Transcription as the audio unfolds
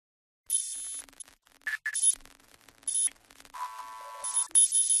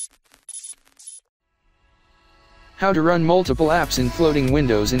How to run multiple apps in floating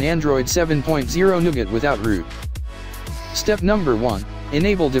windows in Android 7.0 Nougat without root. Step number 1.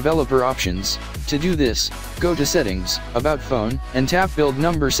 Enable developer options. To do this, go to Settings, About Phone, and tap Build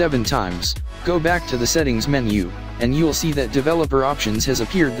number 7 times. Go back to the Settings menu, and you'll see that Developer Options has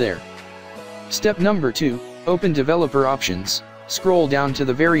appeared there. Step number 2. Open Developer Options, scroll down to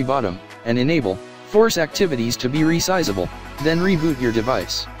the very bottom, and enable Force Activities to be resizable, then reboot your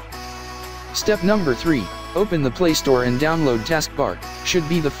device. Step number 3. Open the Play Store and download Taskbar. Should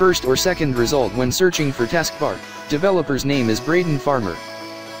be the first or second result when searching for Taskbar. Developer's name is Braden Farmer.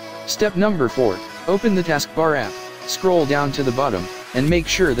 Step number 4. Open the Taskbar app, scroll down to the bottom, and make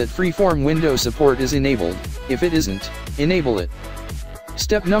sure that Freeform window support is enabled. If it isn't, enable it.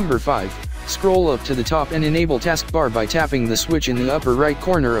 Step number 5. Scroll up to the top and enable Taskbar by tapping the switch in the upper right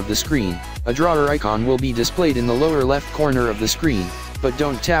corner of the screen. A drawer icon will be displayed in the lower left corner of the screen, but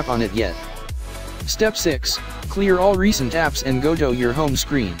don't tap on it yet. Step 6. Clear all recent apps and go to your home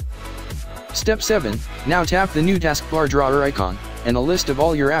screen. Step 7. Now tap the new Taskbar drawer icon, and a list of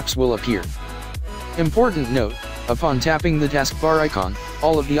all your apps will appear. Important note, upon tapping the Taskbar icon,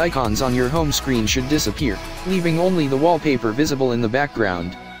 all of the icons on your home screen should disappear, leaving only the wallpaper visible in the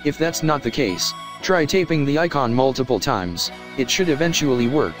background. If that's not the case, try taping the icon multiple times. It should eventually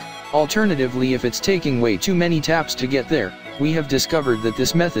work. Alternatively, if it's taking way too many taps to get there, we have discovered that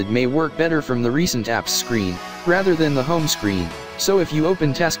this method may work better from the recent apps screen, rather than the home screen. So if you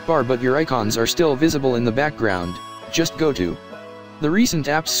open Taskbar but your icons are still visible in the background, just go to the recent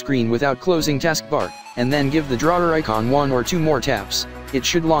apps screen without closing Taskbar, and then give the drawer icon 1 or 2 more taps. It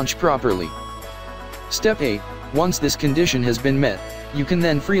should launch properly. Step 8. Once this condition has been met, you can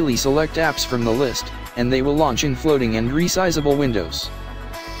then freely select apps from the list, and they will launch in floating and resizable windows.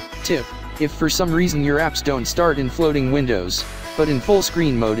 Tip: if for some reason your apps don't start in floating windows, but in full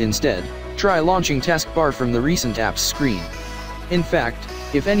screen mode instead, try launching Taskbar from the recent apps screen. In fact,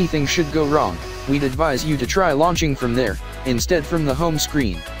 if anything should go wrong, we'd advise you to try launching from there, instead from the home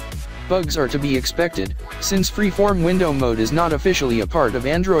screen. Bugs are to be expected, since Freeform window mode is not officially a part of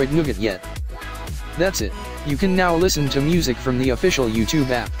Android Nougat yet. That's it. You can now listen to music from the official YouTube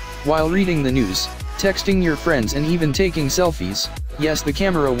app, while reading the news, texting your friends and even taking selfies. Yes, the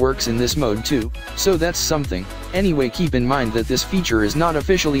camera works in this mode too, so that's something. Anyway, keep in mind that this feature is not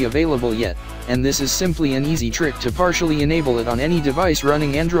officially available yet, and this is simply an easy trick to partially enable it on any device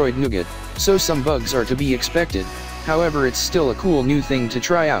running Android Nougat, so some bugs are to be expected. However, it's still a cool new thing to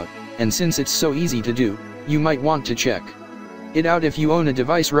try out, and since it's so easy to do, you might want to check it out if you own a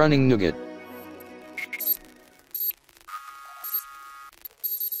device running Nougat.